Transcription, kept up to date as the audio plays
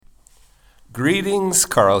Greetings,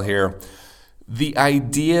 Carl here. The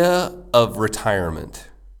idea of retirement,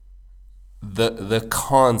 the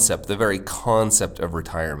concept, the very concept of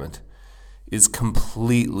retirement is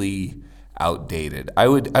completely outdated. I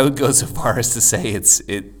would go so far as to say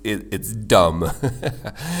it's dumb.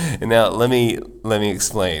 And now let me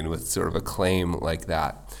explain with sort of a claim like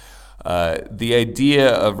that. The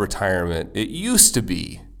idea of retirement, it used to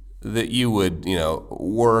be that you would,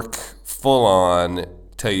 work full on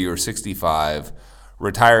till you were 65,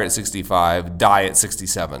 retire at 65, die at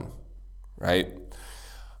 67, right?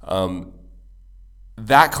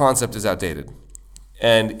 That concept is outdated.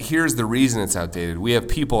 And here's the reason it's outdated. We have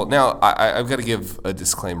people, now I've got to give a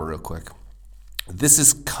disclaimer real quick. This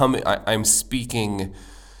is coming, I'm speaking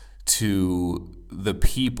to the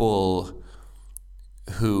people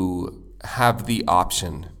who have the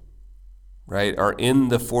option, right, are in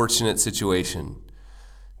the fortunate situation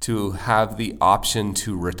to have the option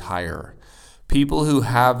to retire. People who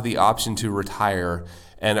have the option to retire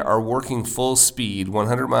and are working full speed,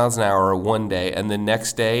 100 miles an hour one day, and the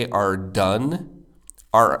next day are done,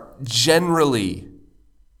 are generally,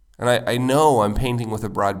 and I know I'm painting with a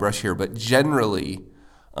broad brush here, but generally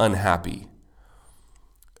unhappy.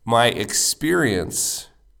 My experience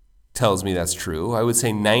tells me that's true. I would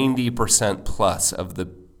say 90% plus of the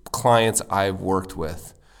clients I've worked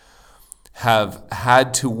with have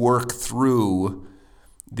had to work through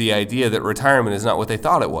the idea that retirement is not what they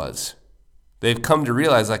thought it was. They've come to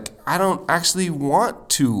realize, I don't actually want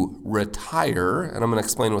to retire, and I'm going to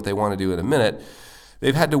explain what they want to do in a minute.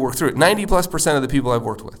 They've had to work through it. 90+% of the people I've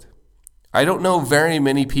worked with. I don't know very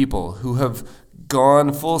many people who have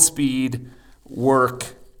gone full speed,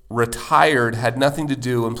 work, retired, had nothing to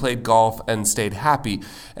do, and played golf and stayed happy.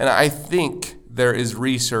 And I think there is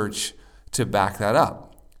research to back that up.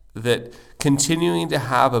 That continuing to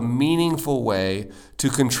have a meaningful way to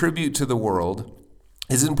contribute to the world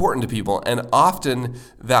is important to people, and often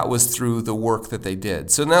that was through the work that they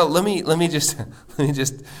did. So now let me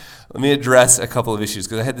address a couple of issues,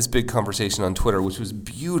 because I had this big conversation on Twitter, which was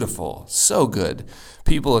beautiful, so good.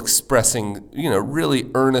 People expressing,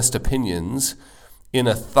 really earnest opinions in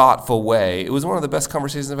a thoughtful way. It was one of the best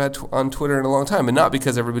conversations I've had on Twitter in a long time, and not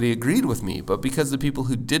because everybody agreed with me, but because the people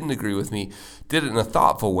who didn't agree with me did it in a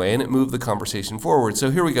thoughtful way, and it moved the conversation forward. So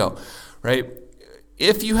here we go, right?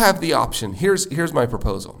 If you have the option, here's my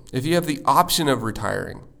proposal. If you have the option of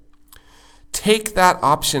retiring, take that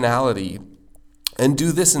optionality and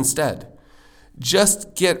do this instead.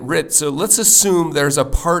 Just get rid. So let's assume there's a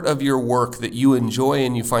part of your work that you enjoy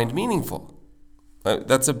and you find meaningful.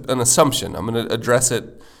 That's an assumption. I'm going to address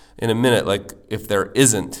it in a minute, like if there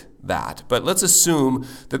isn't that. But let's assume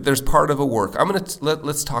that there's part of a work.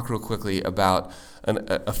 Let's talk real quickly about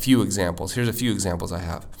a few examples. Here's a few examples I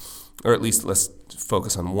have, or at least let's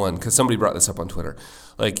focus on one, because somebody brought this up on Twitter.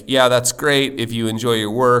 Yeah, that's great if you enjoy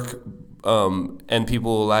your work, and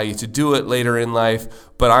people will allow you to do it later in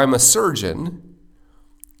life. But I'm a surgeon,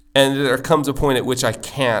 and there comes a point at which I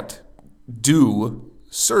can't do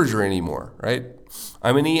surgery anymore, right?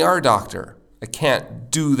 I'm an ER doctor. I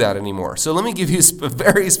can't do that anymore. So let me give you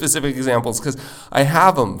very specific examples, because I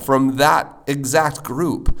have them from that exact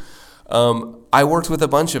group. I worked with a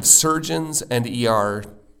bunch of surgeons and ER,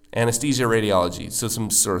 anesthesia, radiology, so some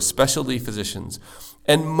sort of specialty physicians.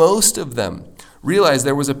 And most of them realized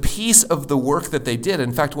there was a piece of the work that they did.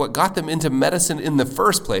 In fact, what got them into medicine in the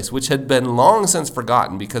first place, which had been long since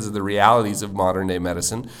forgotten because of the realities of modern day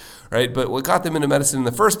medicine, right? But what got them into medicine in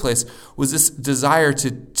the first place was this desire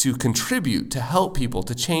to contribute, to help people,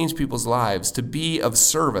 to change people's lives, to be of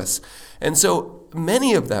service. And so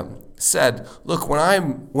many of them said, look, when I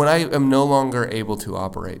am no longer able to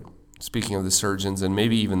operate, speaking of the surgeons and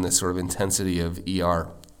maybe even this sort of intensity of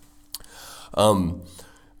ER,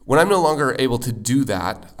 when I'm no longer able to do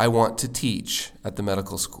that, I want to teach at the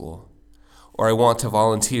medical school, or I want to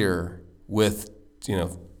volunteer with,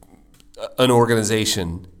 an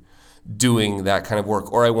organization doing that kind of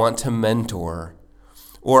work, or I want to mentor,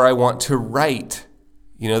 or I want to write.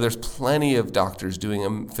 There's plenty of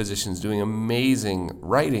physicians doing amazing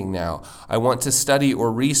writing now. I want to study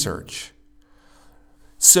or research.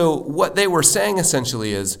 So what they were saying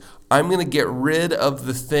essentially is, I'm going to get rid of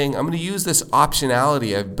the thing. I'm going to use this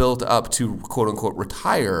optionality I've built up to quote unquote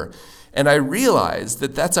retire. And I realized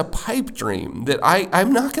that that's a pipe dream, that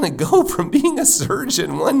I'm not going to go from being a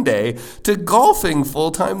surgeon one day to golfing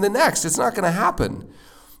full time the next. It's not going to happen.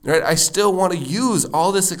 Right? I still want to use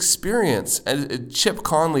all this experience. And Chip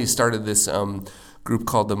Conley started this group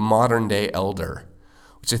called the Modern Day Elder,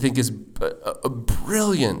 which I think is a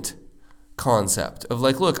brilliant concept of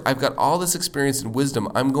look, I've got all this experience and wisdom.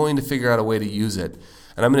 I'm going to figure out a way to use it.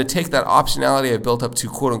 And I'm going to take that optionality I built up to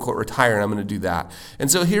quote unquote retire, and I'm going to do that.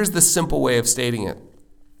 And so here's the simple way of stating it.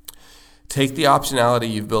 Take the optionality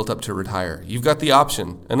you've built up to retire. You've got the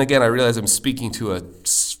option. And again, I realize I'm speaking to a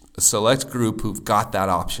select group who've got that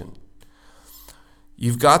option.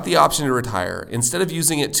 You've got the option to retire. Instead of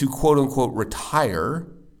using it to quote unquote retire,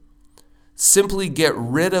 simply get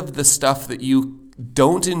rid of the stuff that you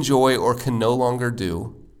don't enjoy or can no longer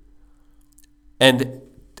do, and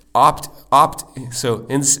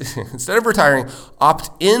instead of retiring, opt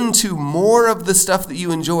into more of the stuff that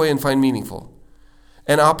you enjoy and find meaningful,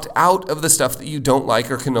 and opt out of the stuff that you don't like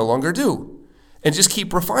or can no longer do, and just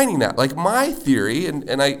keep refining that. Like my theory, and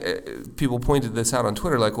people pointed this out on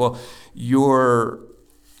Twitter, like, well, you're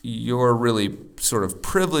really sort of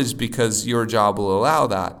privileged because your job will allow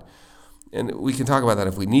that. And we can talk about that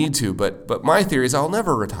if we need to, but my theory is I'll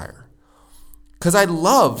never retire. Because I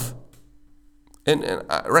love, and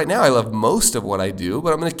right now I love most of what I do,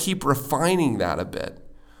 but I'm going to keep refining that a bit.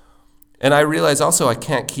 And I realize also I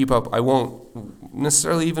can't keep up, I won't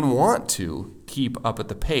necessarily even want to keep up at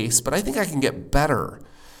the pace, but I think I can get better.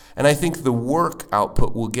 And I think the work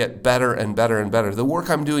output will get better and better and better. The work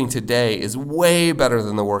I'm doing today is way better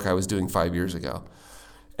than the work I was doing 5 years ago.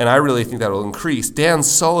 And I really think that will increase. Dan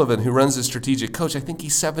Sullivan, who runs the Strategic Coach, I think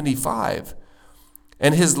he's 75.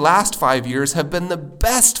 And his last 5 years have been the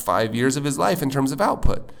best 5 years of his life in terms of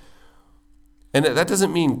output. And that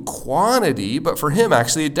doesn't mean quantity, but for him,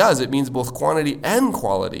 actually, it does. It means both quantity and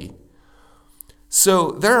quality.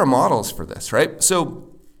 So there are models for this, right?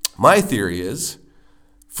 So my theory is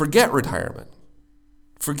forget retirement.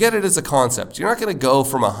 Forget it as a concept. You're not going to go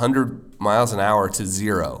from 100 miles an hour to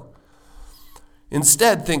zero.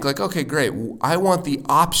 Instead, think like, okay, great, I want the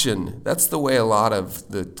option. That's the way a lot of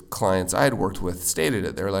the clients I had worked with stated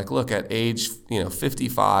it. They're like, look, at age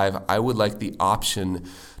 55, I would like the option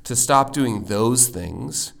to stop doing those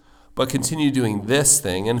things, but continue doing this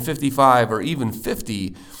thing. And 55 or even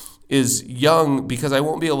 50 is young because I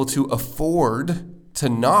won't be able to afford to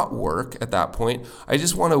not work at that point. I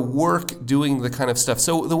just want to work doing the kind of stuff.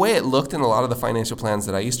 So the way it looked in a lot of the financial plans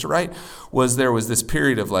that I used to write was there was this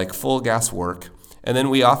period of like full gas work. And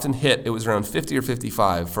then we often hit, it was around 50 or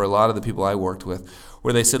 55 for a lot of the people I worked with,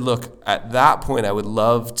 where they said, look, at that point, I would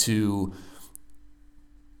love to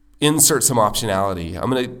insert some optionality.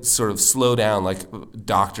 I'm going to sort of slow down, like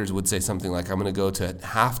doctors would say something like, I'm going to go to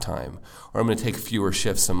halftime, or I'm going to take fewer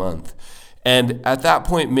shifts a month. And at that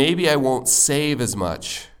point, maybe I won't save as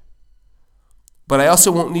much, but I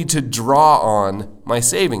also won't need to draw on my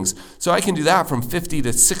savings. So I can do that from 50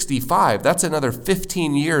 to 65. That's another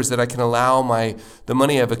 15 years that I can allow the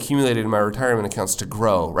money I've accumulated in my retirement accounts to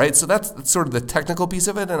grow, right? So that's sort of the technical piece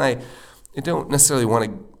of it, and I don't necessarily want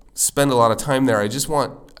to spend a lot of time there. I just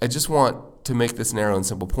want to make this narrow and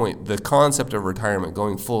simple point. The concept of retirement,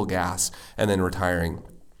 going full gas and then retiring,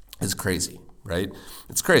 is crazy, right?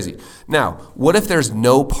 It's crazy. Now, what if there's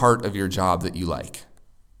no part of your job that you like?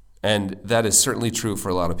 And that is certainly true for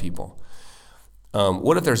a lot of people.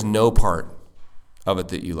 What if there's no part of it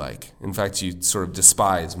that you like? In fact, you sort of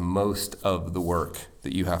despise most of the work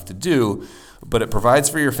that you have to do, but it provides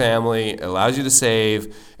for your family, it allows you to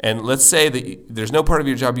save, and let's say that there's no part of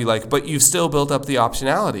your job you like, but you've still built up the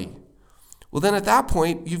optionality. Well, then at that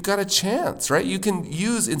point, you've got a chance, right? You can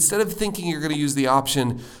use, instead of thinking you're going to use the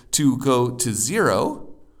option to go to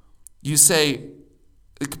zero, you say,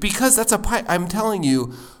 because I'm telling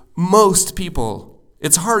you, most people,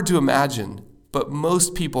 it's hard to imagine, but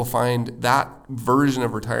most people find that version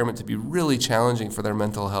of retirement to be really challenging for their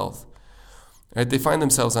mental health. Right? They find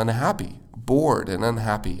themselves unhappy, bored and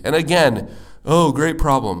unhappy. And again, oh, great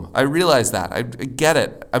problem. I realize that. I get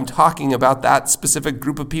it. I'm talking about that specific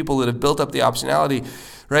group of people that have built up the optionality,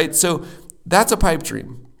 right? So that's a pipe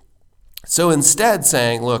dream. So instead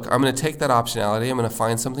saying, look, I'm going to take that optionality. I'm going to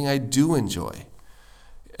find something I do enjoy.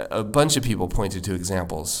 A bunch of people pointed to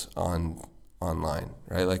examples online,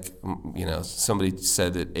 right? Like, somebody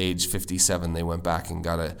said at age 57 they went back and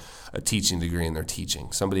got a teaching degree in their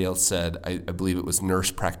teaching. Somebody else said, I believe it was nurse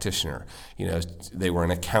practitioner. They were an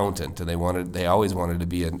accountant and they always wanted to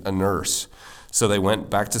be a nurse, so they went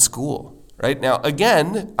back to school. Right now,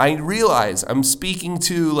 again, I realize I'm speaking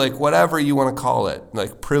to like whatever you want to call it,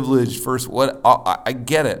 like privileged first. I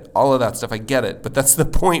get it, all of that stuff. I get it, but that's the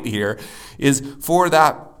point here. Is for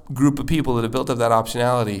that group of people that have built up that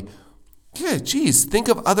optionality. Yeah, geez, think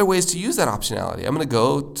of other ways to use that optionality. I'm going to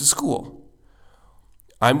go to school.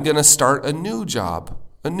 I'm going to start a new job,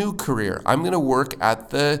 a new career. I'm going to work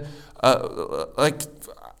at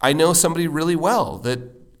I know somebody really well that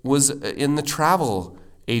was in the travel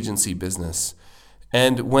agency business.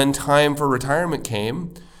 And when time for retirement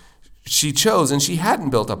came, she chose, and she hadn't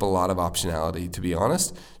built up a lot of optionality, to be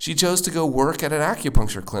honest. She chose to go work at an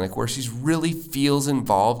acupuncture clinic where she really feels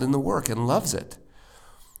involved in the work and loves it.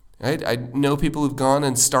 Right? I know people who've gone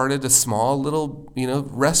and started a small little,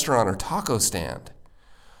 restaurant or taco stand.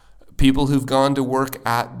 People who've gone to work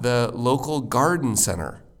at the local garden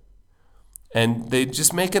center. And they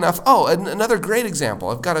just make enough. Oh, and another great example.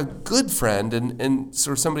 I've got a good friend and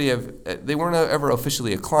sort of somebody they weren't ever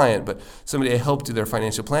officially a client, but somebody I helped do their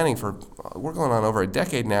financial planning for, we're going on over a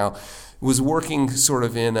decade now, was working sort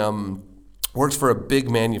of worked for a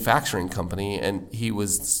big manufacturing company, and he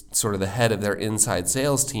was sort of the head of their inside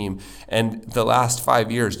sales team, and the last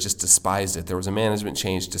 5 years just despised it. There was a management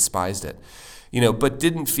change, despised it. But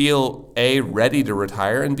didn't feel A, ready to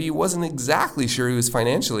retire, and B, wasn't exactly sure he was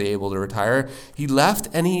financially able to retire. He left,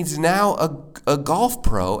 and he's now a golf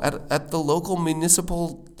pro at the local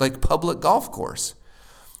municipal, public golf course.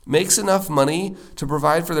 Makes enough money to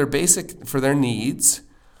provide for their needs,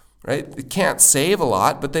 right? They can't save a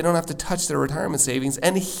lot, but they don't have to touch their retirement savings,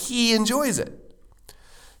 and he enjoys it.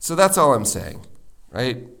 So that's all I'm saying,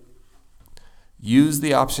 right? Use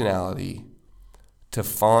the optionality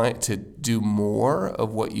to do more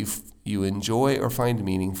of what you enjoy or find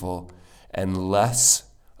meaningful, and less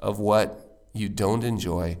of what you don't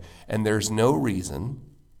enjoy. And there's no reason,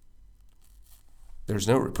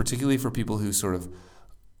 particularly for people who sort of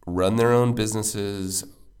run their own businesses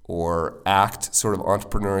or act sort of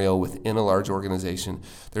entrepreneurial within a large organization,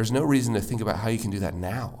 there's no reason to think about how you can do that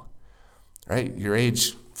now, right? Your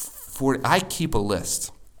age 40, I keep a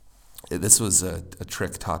list. This was a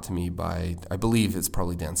trick taught to me by, I believe it's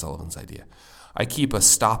probably Dan Sullivan's idea. I keep a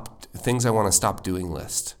things I want to stop doing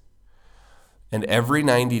list. And every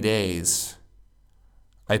 90 days,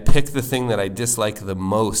 I pick the thing that I dislike the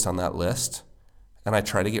most on that list, and I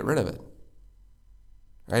try to get rid of it.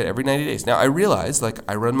 Right? Every 90 days. Now, I realize,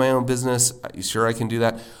 I run my own business. Sure, I can do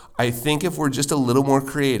that. I think if we're just a little more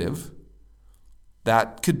creative,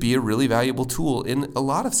 that could be a really valuable tool in a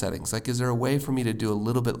lot of settings. Is there a way for me to do a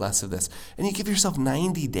little bit less of this? And you give yourself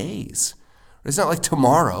 90 days. It's not like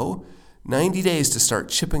tomorrow. 90 days to start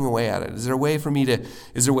chipping away at it. Is there a way for me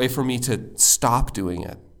to stop doing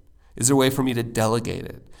it? Is there a way for me to delegate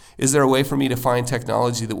it? Is there a way for me to find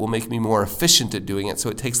technology that will make me more efficient at doing it so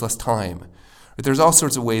it takes less time? But there's all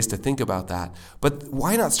sorts of ways to think about that. But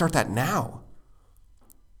why not start that now?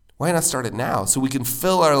 Why not start it now so we can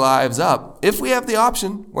fill our lives up? If we have the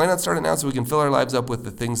option, why not start it now so we can fill our lives up with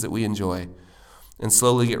the things that we enjoy and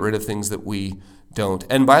slowly get rid of things that we don't?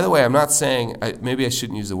 And by the way, I'm not saying, maybe I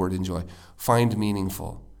shouldn't use the word enjoy. Find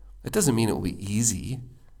meaningful. It doesn't mean it will be easy.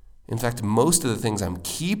 In fact, most of the things I'm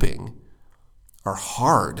keeping are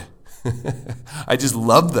hard. I just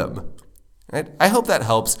love them. Right? I hope that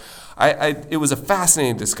helps. It was a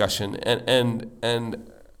fascinating discussion,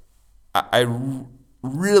 and I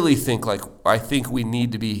really think I think we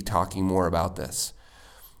need to be talking more about this.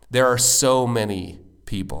 There are so many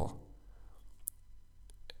people,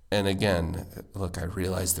 and again, look, I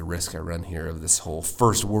realize the risk I run here of this whole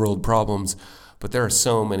first world problems, but there are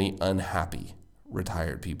so many unhappy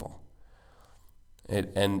retired people.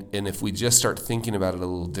 And if we just start thinking about it a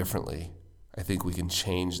little differently, I think we can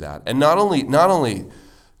change that. And not only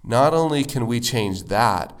can we change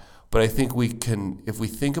that, but I think we can, if we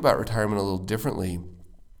think about retirement a little differently,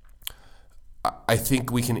 I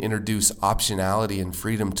think we can introduce optionality and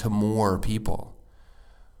freedom to more people.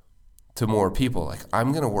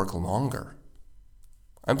 I'm going to work longer.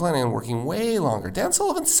 I'm planning on working way longer. Dan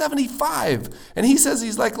Sullivan's 75, and he says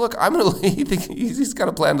he's look, he's got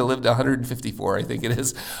a plan to live to 154, I think it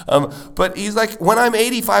is. But he's when I'm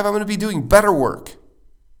 85, I'm going to be doing better work.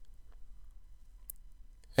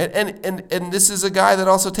 And this is a guy that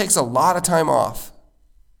also takes a lot of time off.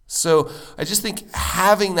 So I just think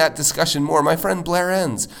having that discussion more. My friend Blair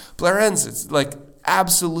Enns, it's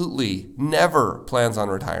absolutely never plans on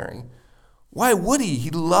retiring. Why would he?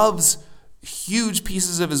 He loves huge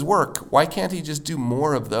pieces of his work. Why can't he just do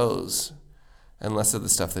more of those and less of the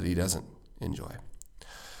stuff that he doesn't enjoy?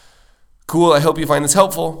 Cool. I hope you find this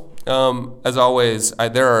helpful. As always,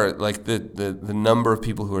 there are the number of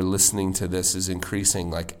people who are listening to this is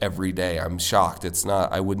increasing every day. I'm shocked. It's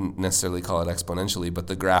not, I wouldn't necessarily call it exponentially, but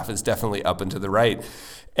the graph is definitely up and to the right.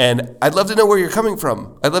 And I'd love to know where you're coming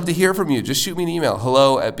from. I'd love to hear from you. Just shoot me an email,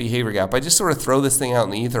 hello@Behavior Gap. I just sort of throw this thing out in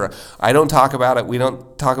the ether. I don't talk about it. We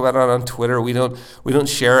don't talk about it on Twitter. We don't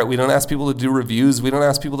share it. We don't ask people to do reviews. We don't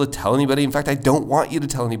ask people to tell anybody. In fact, I don't want you to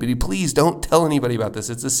tell anybody. Please don't tell anybody about this.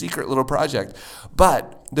 It's a secret little project.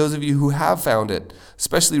 But those of you who have found it,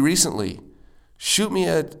 especially recently, shoot me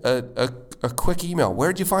a quick email.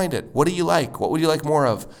 Where'd you find it? What do you like? What would you like more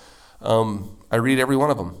of? I read every one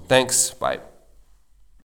of them. Thanks. Bye.